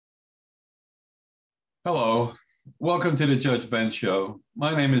Hello, welcome to the Judge Ben Show.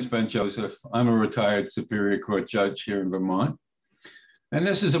 My name is Ben Joseph. I'm a retired Superior Court judge here in Vermont. And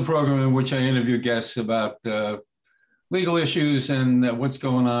this is a program in which I interview guests about legal issues and what's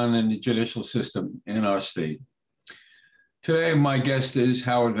going on in the judicial system in our state. Today, my guest is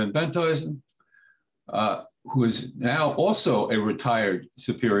Howard Vanbenthuysen, who is now also a retired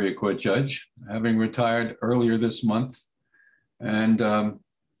Superior Court judge, having retired earlier this month. And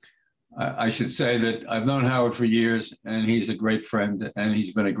I should say that I've known Howard for years, and he's a great friend, and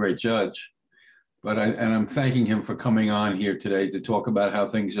he's been a great judge. I'm thanking him for coming on here today to talk about how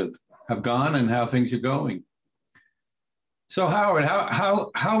things have gone and how things are going. So Howard,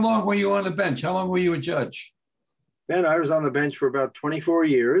 how long were you on the bench? How long were you a judge? Ben, I was on the bench for about 24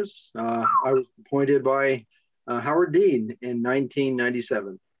 years. I was appointed by Howard Dean in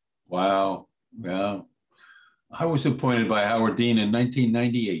 1997. Wow. Yeah. I was appointed by Howard Dean in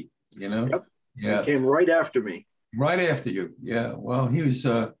 1998. You know? Yep. Yeah. He came right after me. Right after you. Yeah. Well, he was,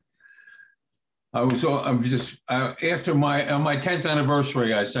 after on my 10th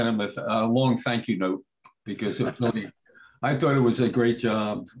anniversary, I sent him a long thank you note because it really, I thought it was a great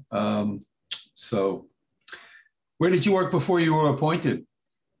job. So where did you work before you were appointed?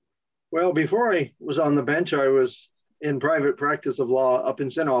 Well, before I was on the bench, I was in private practice of law up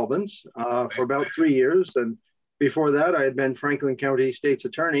in St. Albans for about 3 years. And before that, I had been Franklin County State's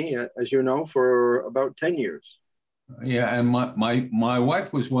Attorney, as you know, for about 10 years. Yeah, and my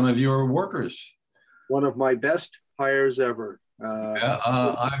wife was one of your workers. One of my best hires ever.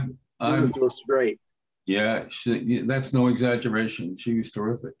 I'm it was great. Yeah, that's no exaggeration. She was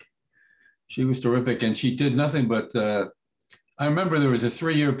terrific. She was terrific, and she did nothing but. I remember there was a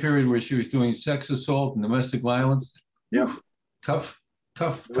 3-year period where she was doing sex assault and domestic violence. Yeah, tough.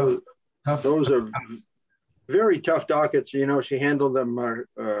 Those are very tough dockets. You know, she handled them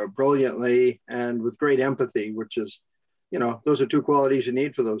brilliantly and with great empathy, which is, you know, those are two qualities you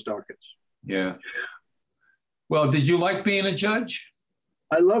need for those dockets. Yeah. Well, did you like being a judge?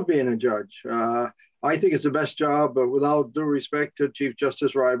 I love being a judge. I think it's the best job, but with all due respect to Chief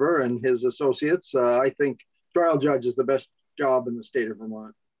Justice Reiber and his associates, I think trial judge is the best job in the state of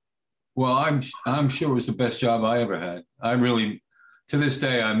Vermont. Well, I'm sure it was the best job I ever had. I really, to this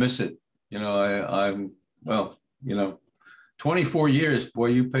day, I miss it. You know, well, you know, 24 years, boy,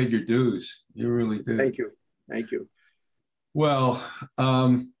 you paid your dues. You really did. Thank you. Thank you. Well,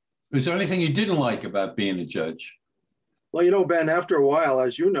 was there anything you didn't like about being a judge? Well, you know, Ben, after a while,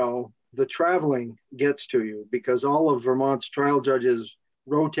 as you know, the traveling gets to you because all of Vermont's trial judges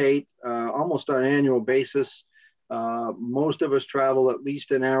rotate almost on an annual basis. Most of us travel at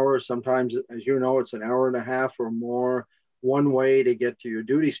least an hour. Sometimes, as you know, it's an hour and a half or more one way to get to your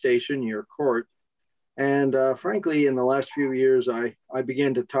duty station, your court. And frankly, in the last few years, I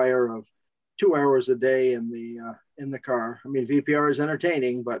began to tire of 2 hours a day in the car. I mean, VPR is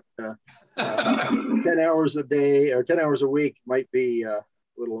entertaining, but 10 hours a day or 10 hours a week might be a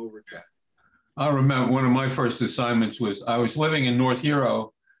little overtime. I remember one of my first assignments was I was living in North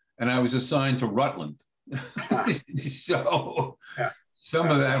Hero, and I was assigned to Rutland. So some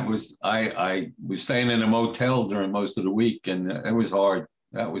of that was I was staying in a motel during most of the week, and it was hard.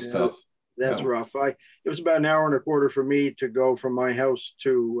 That was tough. That's rough. It was about an hour and a quarter for me to go from my house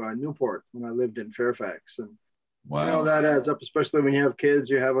to Newport when I lived in Fairfax. And wow. You know, that adds up, especially when you have kids,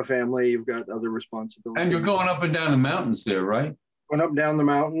 you have a family, you've got other responsibilities. And you're going up and down the mountains there, right? Going up and down the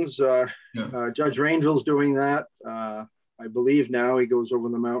mountains. Judge Rangel's doing that. I believe now he goes over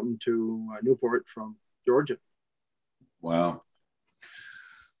the mountain to Newport from Georgia. Wow.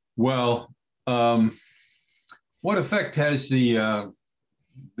 Well, what effect has the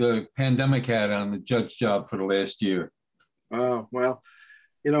pandemic had on the judge job for the last year? Well,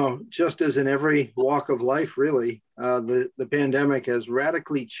 you know, just as in every walk of life, really, the pandemic has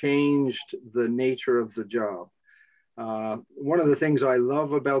radically changed the nature of the job. One of the things I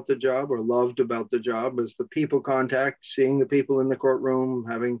love about the job, or loved about the job, is the people contact, seeing the people in the courtroom,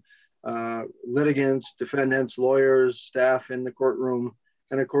 having litigants, defendants, lawyers, staff in the courtroom.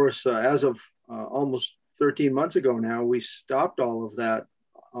 And of course, as of almost 13 months ago now, we stopped all of that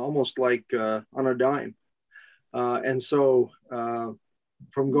almost like on a dime. And so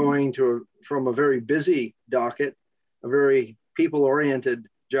from going from a very busy docket, a very people-oriented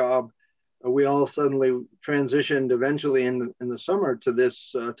job, we all suddenly transitioned eventually in the summer to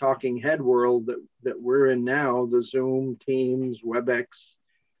this talking head world that we're in now, the Zoom, Teams, WebEx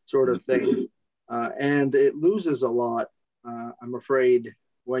sort of thing. And it loses a lot, I'm afraid,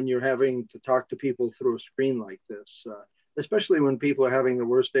 when you're having to talk to people through a screen like this, especially when people are having the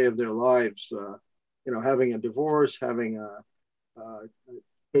worst day of their lives, you know, having a divorce, having a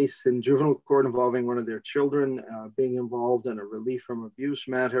case in juvenile court involving one of their children, being involved in a relief from abuse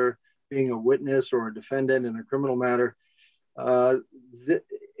matter, being a witness or a defendant in a criminal matter.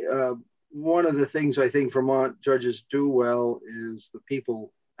 One of the things I think Vermont judges do well is the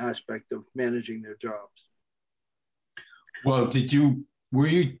people aspect of managing their jobs. Well, were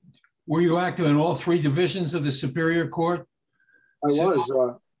you active in all three divisions of the Superior Court? I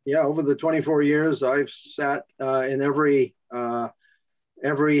was, yeah. Over the 24 years, I've sat in every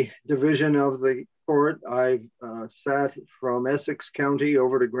division of the court. I've sat from Essex County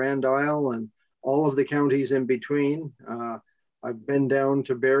over to Grand Isle and all of the counties in between. I've been down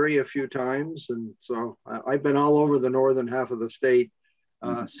to Barrie a few times, and so I've been all over the northern half of the state,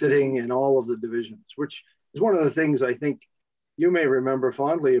 sitting in all of the divisions, which is one of the things I think you may remember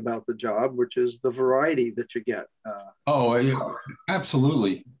fondly about the job, which is the variety that you get.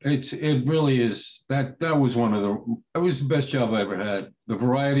 Absolutely. It really is. That was the best job I ever had. The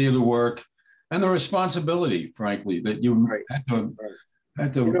variety of the work and the responsibility, frankly, that you had to.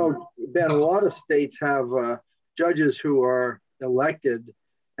 You know, Ben, a lot of states have judges who are elected,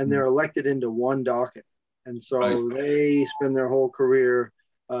 and they're elected into one docket. And so they spend their whole career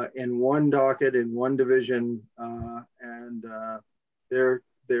in one docket, in one division, and their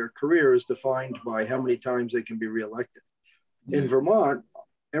career is defined by how many times they can be reelected. In Vermont,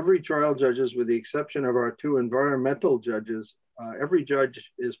 every trial judges, with the exception of our two environmental judges, every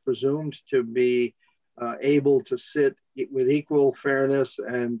judge is presumed to be able to sit with equal fairness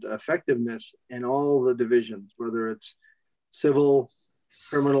and effectiveness in all the divisions, whether it's civil,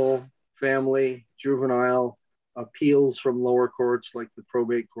 criminal, family, juvenile, appeals from lower courts like the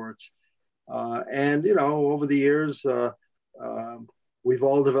probate courts. And, you know, over the years, we've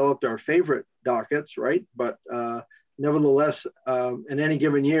all developed our favorite dockets, right? But nevertheless, in any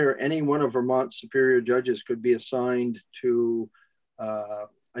given year, any one of Vermont's superior judges could be assigned to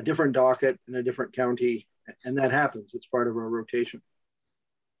a different docket in a different county, and that happens. It's part of our rotation.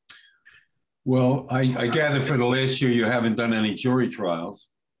 Well, I gather for the last year you haven't done any jury trials.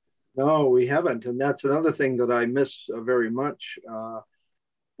 No, we haven't, and that's another thing that I miss very much.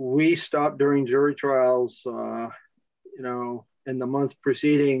 We stopped doing jury trials, you know, in the month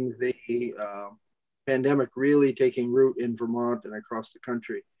preceding the pandemic really taking root in Vermont and across the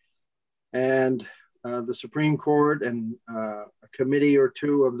country. And the Supreme Court and a committee or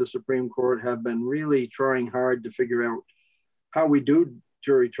two of the Supreme Court have been really trying hard to figure out how we do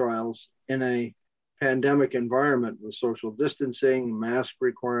jury trials in a pandemic environment with social distancing, mask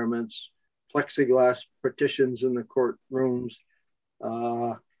requirements, plexiglass partitions in the courtrooms.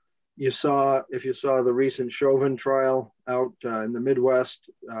 If you saw the recent Chauvin trial out in the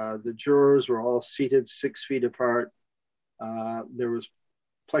Midwest, the jurors were all seated 6 feet apart. There was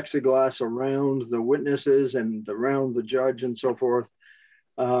plexiglass around the witnesses and around the judge and so forth.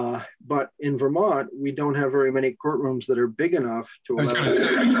 But in Vermont, we don't have very many courtrooms that are big enough to allow. I was going to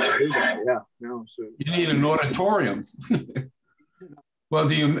say, yeah, no. So you need an auditorium. Well,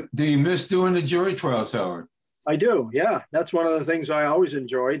 do you miss doing the jury trials, Howard? I do. Yeah, that's one of the things I always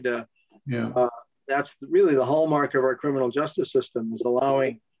enjoyed. That's really the hallmark of our criminal justice system, is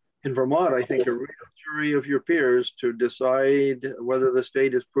allowing, in Vermont, I think, a real jury of your peers to decide whether the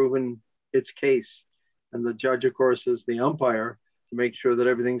state has proven its case. And the judge, of course, is the umpire to make sure that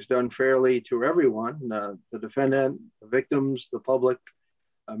everything's done fairly to everyone, the defendant, the victims, the public,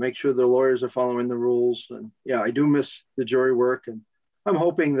 make sure the lawyers are following the rules. And yeah, I do miss the jury work. And I'm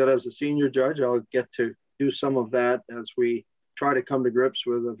hoping that as a senior judge, I'll get to do some of that as we try to come to grips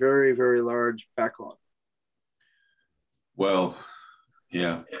with a very, very large backlog. Well,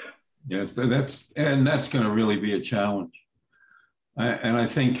 yeah, that's going to really be a challenge. And I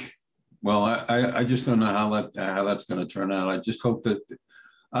think, well, I just don't know how that's going to turn out. I just hope the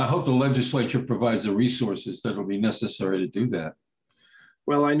legislature provides the resources that will be necessary to do that.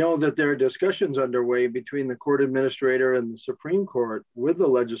 Well, I know that there are discussions underway between the court administrator and the Supreme Court with the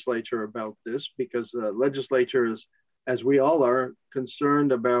legislature about this, because the legislature is, as we all are,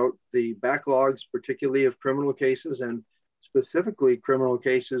 concerned about the backlogs, particularly of criminal cases, and specifically criminal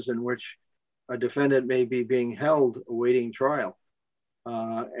cases in which a defendant may be being held awaiting trial.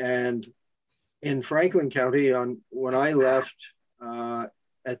 And in Franklin County, when I left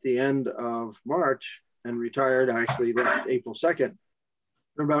at the end of March and retired, I actually left April 2nd,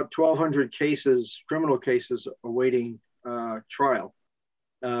 there are about 1,200 cases, criminal cases, awaiting trial.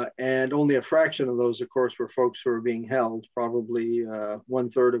 And only a fraction of those, of course, were folks who were being held, probably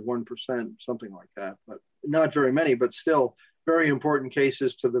 1/3 of 1%, something like that. But not very many, but still very important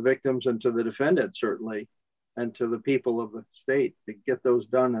cases to the victims and to the defendant, certainly, and to the people of the state, to get those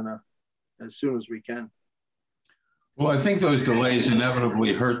done as soon as we can. Well, I think those delays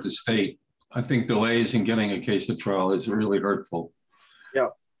inevitably hurt the state. I think delays in getting a case to trial is really hurtful. Yeah.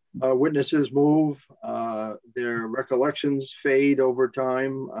 Witnesses move, their recollections fade over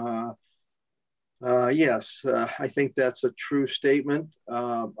time. Yes, I think that's a true statement.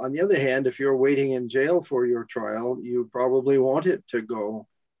 On the other hand, if you're waiting in jail for your trial, you probably want it to go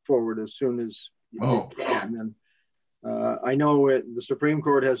forward as soon as you can. And I know the Supreme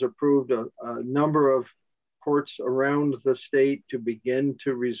Court has approved a number of courts around the state to begin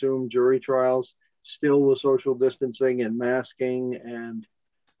to resume jury trials, still with social distancing and masking and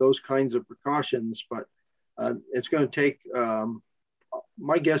those kinds of precautions. But it's going to take,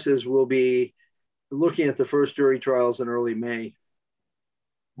 my guess is we'll be looking at the first jury trials in early May.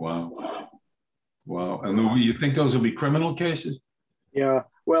 Wow. Wow. And you think those will be criminal cases? Yeah.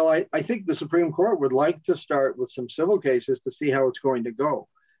 Well, I think the Supreme Court would like to start with some civil cases to see how it's going to go.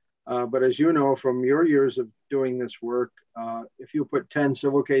 But as you know, from your years of doing this work, if you put 10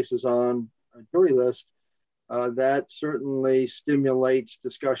 civil cases on a jury list, that certainly stimulates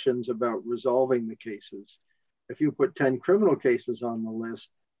discussions about resolving the cases. If you put 10 criminal cases on the list,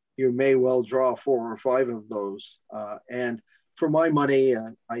 you may well draw 4 or 5 of those. And for my money,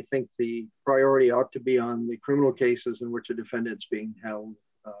 I think the priority ought to be on the criminal cases in which a defendant's being held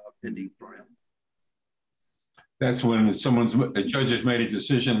pending trial. That's when a judge has made a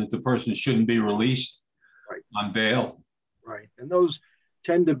decision that the person shouldn't be released on bail. Right. And those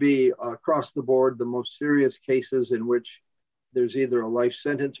tend to be across the board the most serious cases in which there's either a life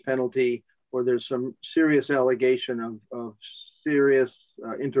sentence penalty or there's some serious allegation of serious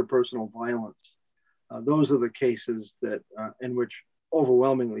interpersonal violence. Those are the cases that in which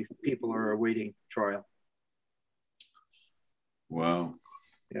overwhelmingly people are awaiting trial. Wow.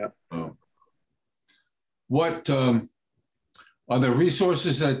 Yeah. Oh. What are there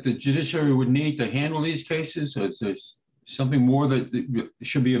resources that the judiciary would need to handle these cases? Or is there something more that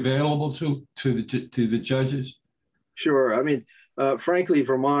should be available to the judges? Sure. I mean, frankly,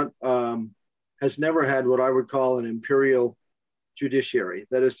 Vermont has never had what I would call an imperial judiciary.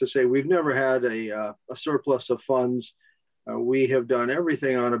 That is to say, we've never had a surplus of funds. We have done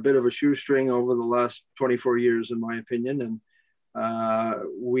everything on a bit of a shoestring over the last 24 years, in my opinion. And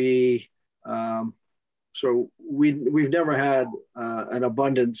we've never had an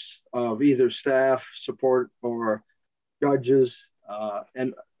abundance of either staff support or judges.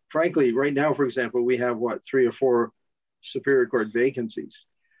 And frankly, right now, for example, we have 3 or 4 Superior Court vacancies,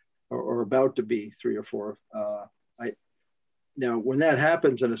 or about to be 3 or 4. Now, when that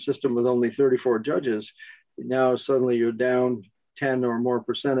happens in a system with only 34 judges, now suddenly you're down 10 or more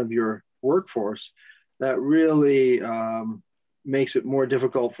 % of your workforce. That really makes it more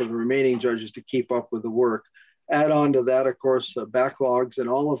difficult for the remaining judges to keep up with the work. Add on to that, of course, backlogs in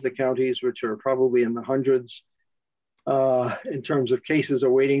all of the counties, which are probably in the hundreds in terms of cases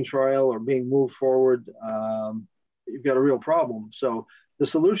awaiting trial or being moved forward. You've got a real problem. So the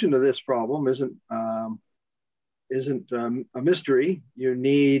solution to this problem isn't a mystery. You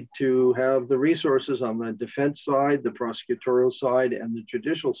need to have the resources on the defense side, the prosecutorial side, and the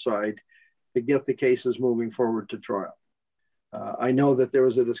judicial side to get the cases moving forward to trial. I know that there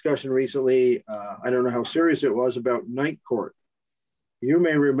was a discussion recently, I don't know how serious it was, about night court. You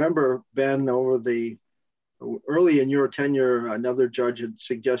may remember, Ben, early in your tenure, another judge had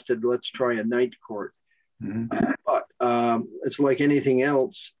suggested, let's try a night court. Mm-hmm. But it's like anything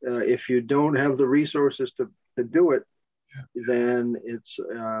else. If you don't have the resources to do it, then it's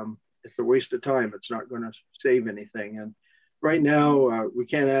a waste of time. It's not going to save anything. And right now, we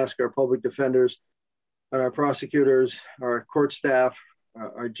can't ask our public defenders, our prosecutors, our court staff,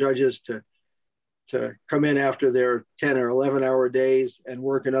 our judges to come in after their 10 or 11-hour days and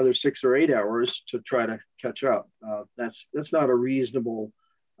work another 6 or 8 hours to try to catch up. That's not a reasonable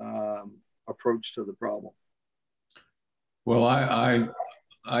approach to the problem. Well, I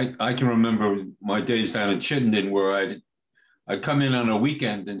can remember my days down in Chittenden where I'd come in on a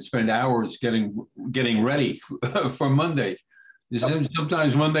weekend and spend hours getting ready for Monday.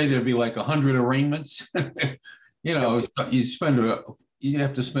 Sometimes Monday there'd be like 100 arraignments. You know, you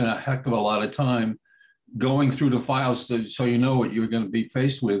have to spend a heck of a lot of time going through the files so you know what you're going to be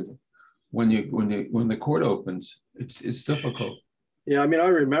faced with when the court opens. It's difficult. Yeah, I mean, I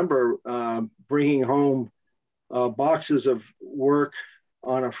remember bringing home boxes of work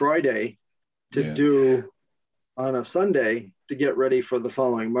on a Friday to do on a Sunday to get ready for the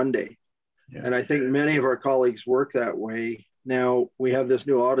following Monday. Yeah. And I think many of our colleagues work that way. Now we have this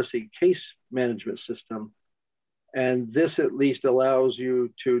new Odyssey case management system, and this at least allows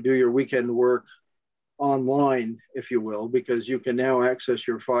you to do your weekend work online, if you will, because you can now access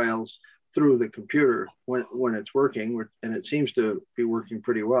your files through the computer when it's working, and it seems to be working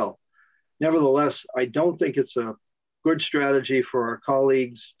pretty well. Nevertheless, I don't think it's a good strategy for our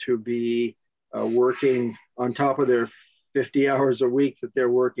colleagues to be working on top of their 50 hours a week that they're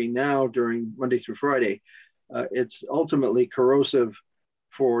working now during Monday through Friday. It's ultimately corrosive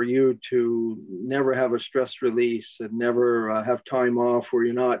for you to never have a stress release and never have time off where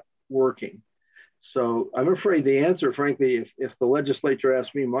you're not working. So I'm afraid the answer, frankly, if the legislature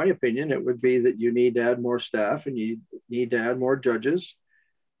asked me my opinion, it would be that you need to add more staff and you need to add more judges.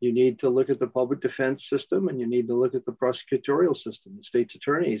 You need to look at the public defense system, and you need to look at the prosecutorial system, the state's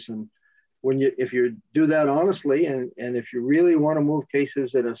attorneys. And if you do that honestly, and if you really want to move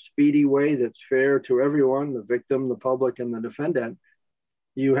cases in a speedy way that's fair to everyone, the victim, the public, and the defendant,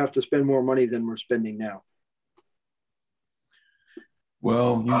 you have to spend more money than we're spending now.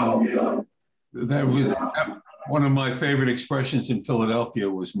 Well, that was one of my favorite expressions in Philadelphia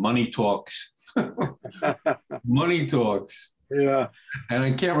was money talks. Money talks. Yeah. And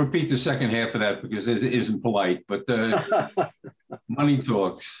I can't repeat the second half of that because it isn't polite, but money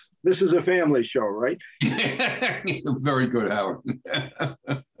talks. This is a family show, right? Very good, Howard.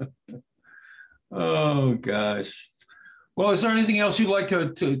 Oh, gosh. Well, is there anything else you'd like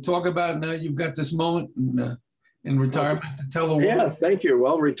to talk about now you've got this moment in retirement to tell the world? Yeah, thank you.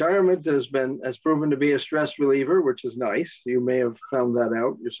 Well, retirement has proven to be a stress reliever, which is nice. You may have found that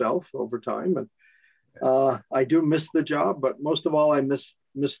out yourself over time. And I do miss the job, but most of all, I miss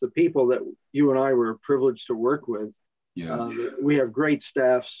the people that you and I were privileged to work with. Yeah. We have great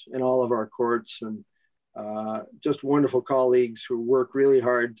staffs in all of our courts, and just wonderful colleagues who work really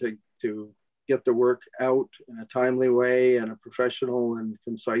hard to get the work out in a timely way and a professional and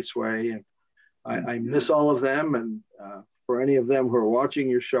concise way. And I miss all of them. And for any of them who are watching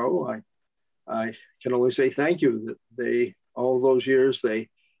your show, I can only say thank you that all those years, they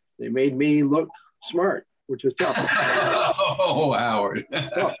made me look smart, which is tough. Oh, Howard.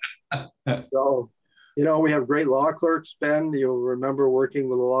 So, we have great law clerks, Ben. You'll remember working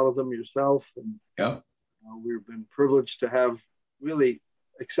with a lot of them yourself. And yep. We've been privileged to have really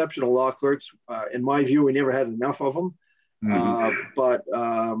exceptional law clerks. In my view, we never had enough of them. But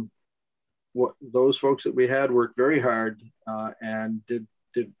those folks that we had worked very hard and did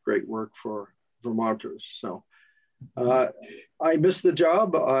great work for Vermonters. So I miss the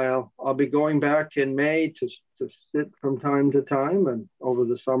job. I'll be going back in May to sit from time to time and over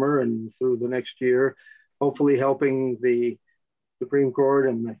the summer and through the next year, hopefully helping the Supreme Court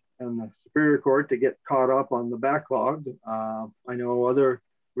and the Superior Court to get caught up on the backlog. I know other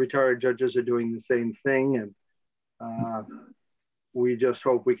retired judges are doing the same thing, and we just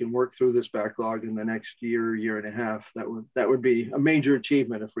hope we can work through this backlog in the next year and a half. That would be a major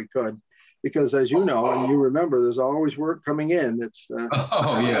achievement if we could. Because as you know, and you remember, there's always work coming in.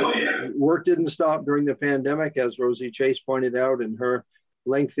 Work didn't stop during the pandemic, as Rosie Chase pointed out in her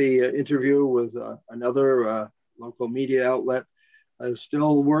lengthy interview with another local media outlet. There's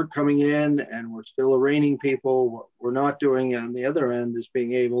still work coming in, and we're still arraigning people. What we're not doing on the other end is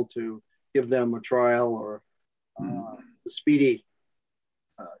being able to give them a trial or a speedy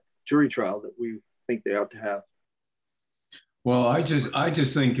jury trial that we think they ought to have. Well, I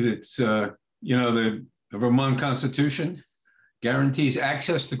just think it's the Vermont Constitution guarantees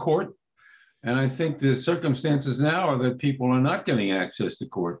access to court, and I think the circumstances now are that people are not getting access to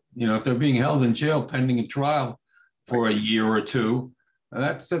court. If they're being held in jail pending a trial for a year or two,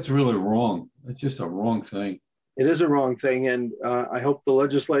 that's really wrong. It's just a wrong thing. It is a wrong thing, and I hope the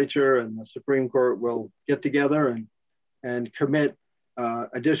legislature and the Supreme Court will get together and commit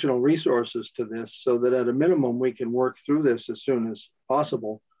additional resources to this so that at a minimum we can work through this as soon as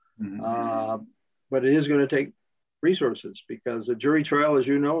possible. But it is going to take resources because a jury trial, as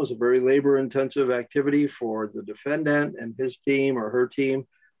you know, is a very labor intensive activity for the defendant and his team or her team,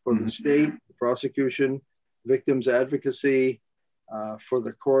 for the state, the prosecution, victims advocacy, for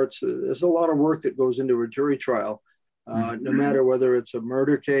the courts. There's a lot of work that goes into a jury trial, no matter whether it's a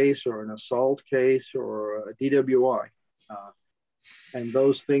murder case or an assault case or a DWI. And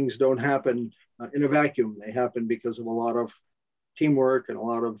those things don't happen in a vacuum. They happen because of a lot of teamwork and a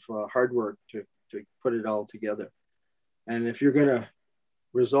lot of hard work to put it all together. And if you're going to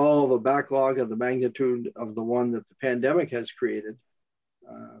resolve a backlog of the magnitude of the one that the pandemic has created,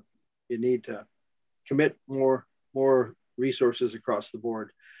 you need to commit more resources across the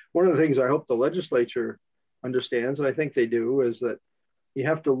board. One of the things I hope the legislature understands, and I think they do, is that you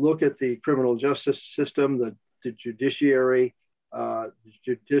have to look at the criminal justice system, the judiciary, the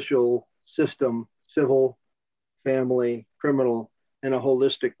judicial system, civil, family, criminal, in a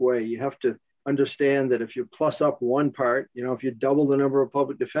holistic way. You have to understand that if you plus up one part, if you double the number of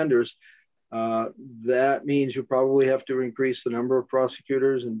public defenders, That means you probably have to increase the number of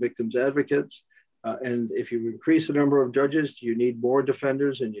prosecutors and victims advocates. And if you increase the number of judges, you need more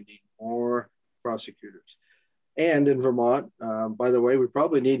defenders and you need more prosecutors. And in Vermont, by the way, we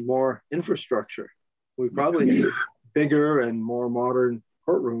probably need more infrastructure. We probably need bigger and more modern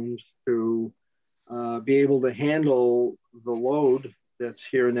courtrooms to be able to handle the load that's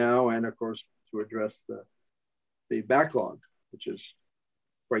here now, and of course, to address the backlog, which is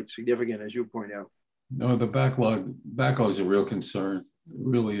quite significant, as you point out. No, the backlog is a real concern. It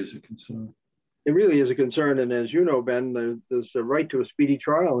really is a concern. It really is a concern. And as you know, Ben, there's a right to a speedy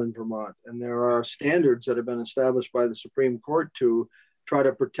trial in Vermont. And there are standards that have been established by the Supreme Court to try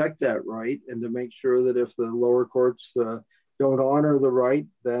to protect that right and to make sure that if the lower courts don't honor the right,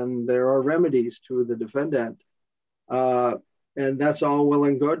 then there are remedies to the defendant. And that's all well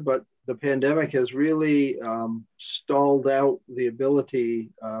and good, but the pandemic has really stalled out the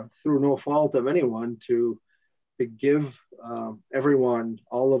ability, through no fault of anyone, to give everyone,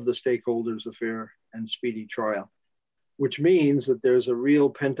 all of the stakeholders, a fair and speedy trial, which means that there's a real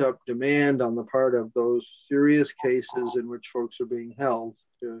pent-up demand on the part of those serious cases in which folks are being held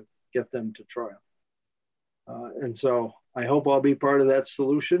to get them to trial. And so I hope I'll be part of that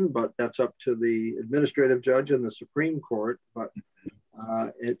solution, but that's up to the administrative judge and the Supreme Court. But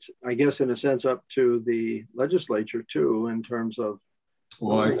it's, I guess, in a sense, up to the legislature too, in terms of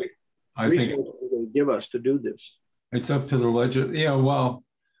I think they give us to do this. It's up to the legislature. Yeah, well,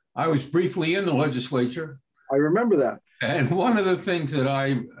 I was briefly in the legislature. I remember that. And one of the things that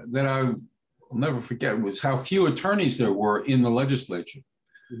I will never forget was how few attorneys there were in the legislature.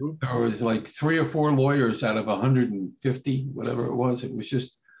 Mm-hmm. There was like 3 or 4 lawyers out of 150, whatever it was. It was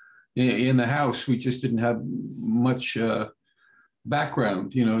just in the House. We just didn't have much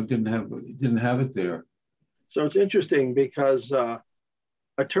background. You know, didn't have it there. So it's interesting because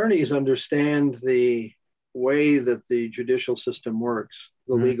attorneys understand the way that the judicial system works,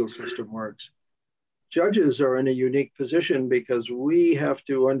 the legal system works. Judges are in a unique position because we have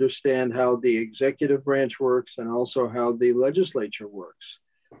to understand how the executive branch works and also how the legislature works.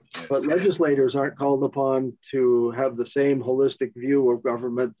 But legislators aren't called upon to have the same holistic view of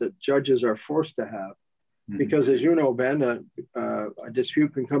government that judges are forced to have. Because as you know, Ben, a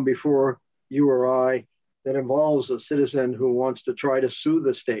dispute can come before you or I that involves a citizen who wants to try to sue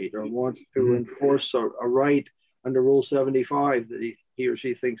the state or wants to enforce a right under Rule 75 that he or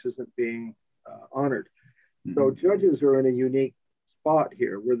she thinks isn't being honored. So judges are in a unique spot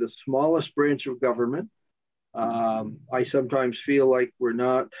here. We're the smallest branch of government. I sometimes feel like we're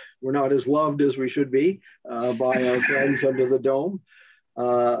not as loved as we should be by our friends under the dome.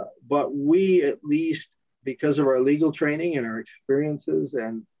 But we, at least because of our legal training and our experiences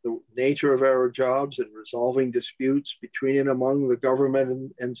and the nature of our jobs and resolving disputes between and among the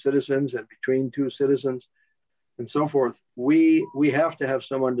government and citizens and between two citizens and so forth, we have to have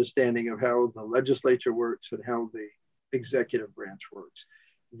some understanding of how the legislature works and how the executive branch works.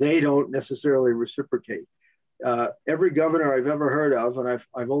 They don't necessarily reciprocate. Every governor I've ever heard of, and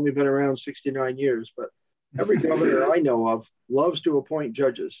I've only been around 69 years, but every governor I know of loves to appoint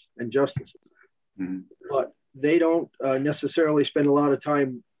judges and justices. But they don't necessarily spend a lot of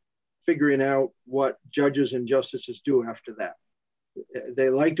time figuring out what judges and justices do after that.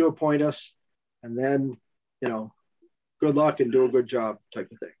 They like to appoint us and then, good luck and do a good job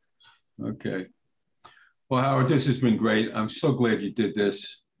type of thing. Okay. Well, Howard, this has been great. I'm so glad you did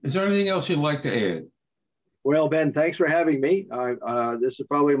this. Is there anything else you'd like to add? Well, Ben, thanks for having me. This is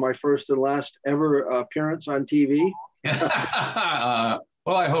probably my first and last ever appearance on TV.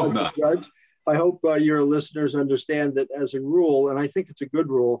 Well, I hope not. Judge. I hope your listeners understand that as a rule, and I think it's a good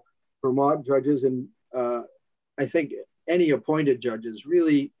rule, Vermont judges and I think any appointed judges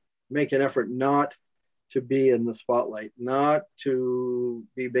really make an effort not to be in the spotlight, not to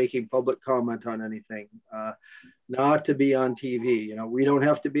be making public comment on anything, not to be on TV. We don't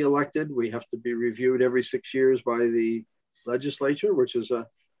have to be elected. We have to be reviewed every 6 years by the legislature, which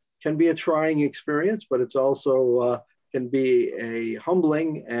can be a trying experience, but it's also can be a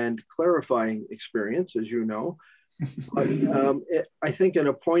humbling and clarifying experience, as you know. But I think an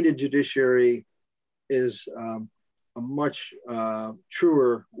appointed judiciary is a much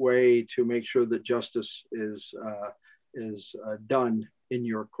truer way to make sure that justice is done in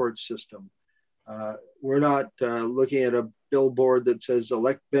your court system. We're not looking at a billboard that says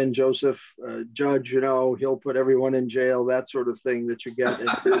elect Ben Joseph, judge, he'll put everyone in jail, that sort of thing that you get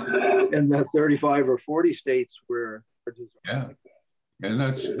in the 35 or 40 states where judges are. Yeah, and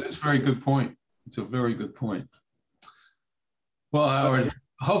that's a very good point. It's a very good point. Well, Howard,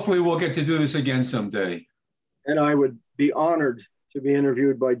 hopefully we'll get to do this again someday. And I would be honored to be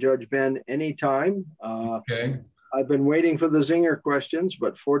interviewed by Judge Ben anytime. Okay. I've been waiting for the zinger questions,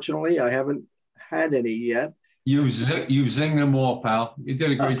 but fortunately I haven't had any yet. You've zinged them all, pal. You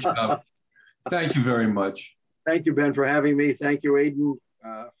did a great job. Thank you very much. Thank you, Ben, for having me. Thank you, Aidan,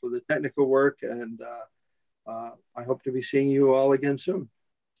 for the technical work. And I hope to be seeing you all again soon.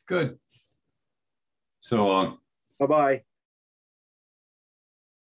 Good. So long. Bye-bye.